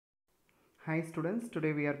Hi students,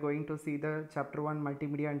 today we are going to see the chapter 1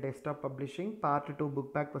 multimedia and desktop publishing part 2 book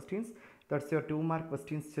back questions. That's your 2 mark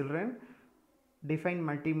questions children. Define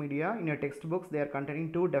multimedia. In your textbooks they are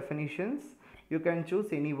containing two definitions. You can choose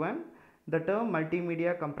any one. The term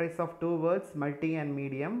multimedia comprises of two words, multi and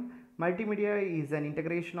medium. Multimedia is an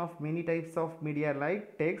integration of many types of media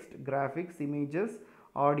like text, graphics, images,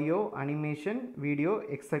 audio, animation, video,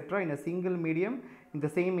 etc. in a single medium in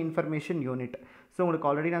the same information unit. So உங்களுக்கு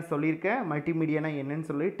already நான் சொல்லியிருக்கேன் மல்டிமீடியானா என்னன்னு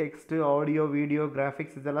சொல்லி text audio video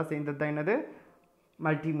graphics இதெல்லாம் சேர்ந்தது தான் என்னது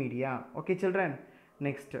multimedia. Okay children,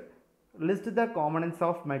 next list the components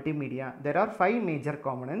of multimedia. There are 5 major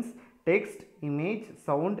components: text, image,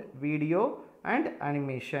 sound, video and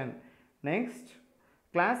animation. Next,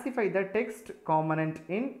 classify the text component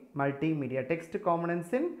in multimedia. Text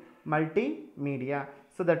components in multimedia.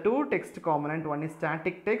 So the two text component, one is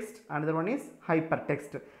static text, another one is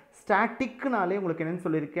hypertext. Static நாலே உங்களுக்கு என்னன்னு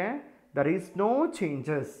சொல்லியிருக்கேன், there is no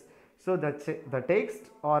changes. So the text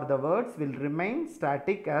or the words will remain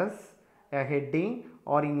static as a heading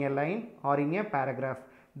or in a line or in a paragraph.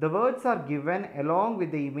 The words are given along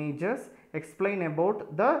with the images, explain about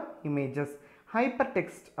the images.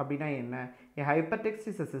 Hypertext அப்படினா என்ன? A hypertext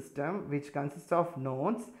is a system which consists of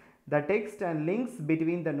nodes. The text and links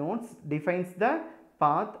between the nodes defines the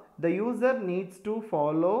path the user needs to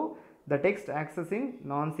follow the text access in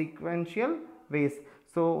non-sequential ways.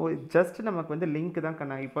 So just நமக்கு வந்து link தான்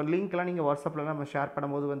கண்ணா. இப்போ லிங்க்லாம் நீங்கள் வாட்ஸ்அப்லலாம் நம்ம share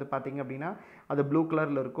பண்ணும்போது வந்து பார்த்திங்க அப்படின்னா அது ப்ளூ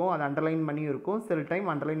கலரில் இருக்கும், அது அண்டர்லைன் பண்ணி இருக்கும், சில டைம்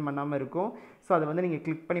அண்டர்லைன் பண்ணாமல் இருக்கும். ஸோ அதை வந்து நீங்கள்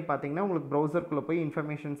கிளிக் பண்ணி பார்த்தீங்கன்னா உங்களுக்கு ப்ரௌசருக்குள்ளே போய்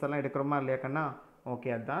இன்ஃபர்மேஷன்ஸ் எல்லாம் எடுக்கிறோமா இல்லையா கண்ணா?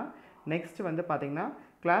 ஓகே, அதுதான். நெக்ஸ்ட் வந்து பார்த்திங்கன்னா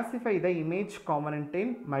classify the image component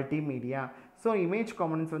in multimedia. So image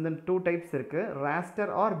components வந்து 2 டைப்ஸ் இருக்குது: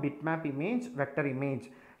 raster R bitmap image, vector image.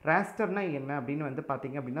 ராஸ்டர்னா என்ன அப்படின்னு வந்து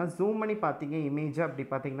பார்த்திங்க அப்படின்னா ஜூம் பண்ணி பார்த்தீங்க இமேஜை அப்படி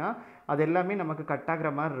பார்த்திங்கன்னா அது எல்லாமே நமக்கு கட் ஆகிற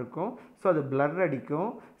மாதிரி இருக்கும். ஸோ அது பிளர் அடிக்கும்.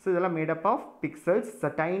 ஸோ இதெல்லாம் made up of pixels,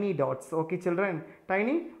 tiny dots. Okay children,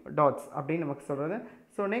 tiny dots அப்படின்னு நமக்கு சொல்கிறது.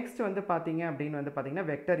 ஸோ நெக்ஸ்ட் வந்து பார்த்தீங்க அப்படின்னு வந்து பார்த்திங்கன்னா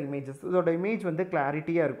வெக்டர் இமேஜஸ். இதோட இமேஜ் வந்து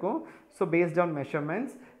கிளாரிட்டியாக இருக்கும். So based on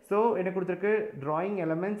measurements. So என்ன கொடுத்துருக்கு, drawing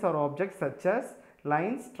elements or objects such as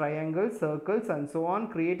lines, triangles, circles and so on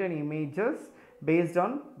create an images based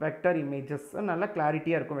on vector images. நல்ல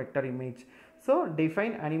கிளாரிட்டியாக இருக்கும் vector image. So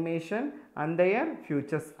define animation and their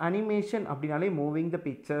features. Animation அப்படின்னாலே moving த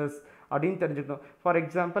pictures அப்படின்னு தெரிஞ்சுக்கணும். For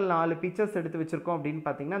example 4 pictures எடுத்து வச்சுருக்கோம் அப்படின்னு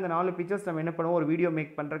பார்த்தீங்கன்னா அந்த 4 பிக்சர்ஸ் நம்ம என்ன பண்ணுவோம், ஒரு வீடியோ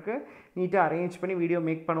மேக் பண்ணுறதுக்கு நீட்டாக அரேஞ்ச் பண்ணி வீடியோ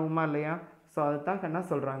மேக் பண்ணுவோமா இல்லையா? ஸோ அதுதான் கண்ணா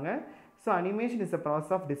சொல்கிறாங்க. So animation is a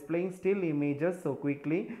process of displaying still images so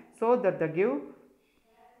quickly so that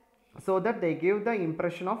they give the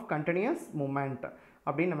impression of continuous movement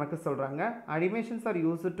அப்படின்னு நமக்கு சொல்கிறாங்க. Animations are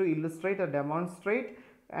used to illustrate or demonstrate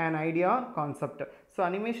an idea or concept. So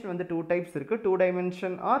animation வந்து 2 types இருக்குது: 2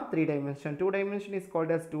 dimension or 3 dimension. 2 dimension is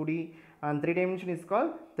called as 2D and 3 dimension is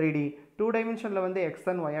called 3D. 2 dimensionல வந்து x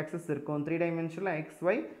and y axis இருக்கும், 3 dimensionல x,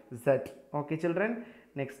 y, z. Okay children,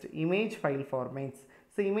 next image file formats.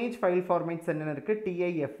 So image file formats என்னென்ன இருக்குது,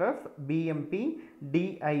 TIFF, BMP,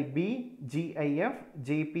 DIB, GIF,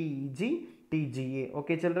 JPEG, TGA.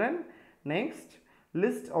 Okay children, next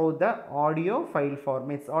list out the audio file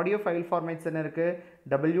formats. Audio file formats என்ன இருக்குது,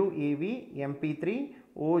 WAV, MP3,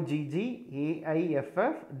 OGG,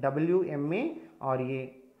 AIFF, WMA, RA.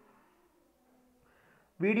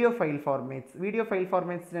 Video file formats. Video file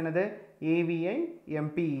formats என்னது, AVI,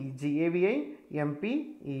 MPEG, AVI,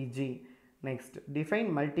 MPEG. Next, define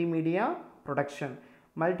multimedia production.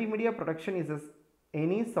 Multimedia production is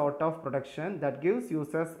any sort of production that gives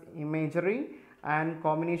users imagery and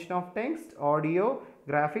combination of text, audio,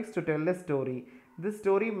 graphics to tell a story. This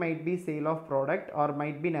story might be sale of product or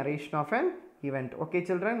might be narration of an event. Okay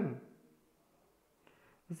children?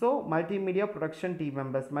 So multimedia production team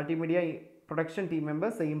members. Multimedia production team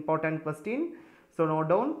members, an important question. So note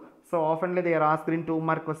down. So oftenly they are asked in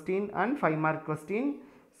 2-mark question and 5-mark question.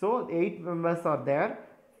 So 8 members are there.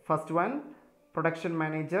 First one production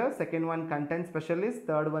manager, second one content specialist,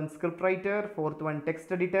 third one script writer, fourth one text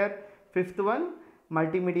editor, fifth one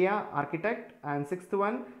multimedia architect, and sixth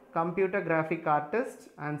one computer graphic artist,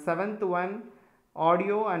 and seventh one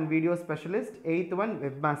audio and video specialist, eighth one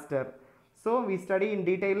webmaster. So we study in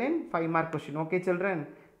detail in 5-mark question. Okay children,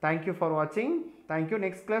 thank you for watching. Thank you.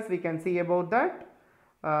 Next class we can see about that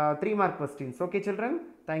 3-mark questions. Okay children,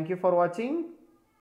 thank you for watching.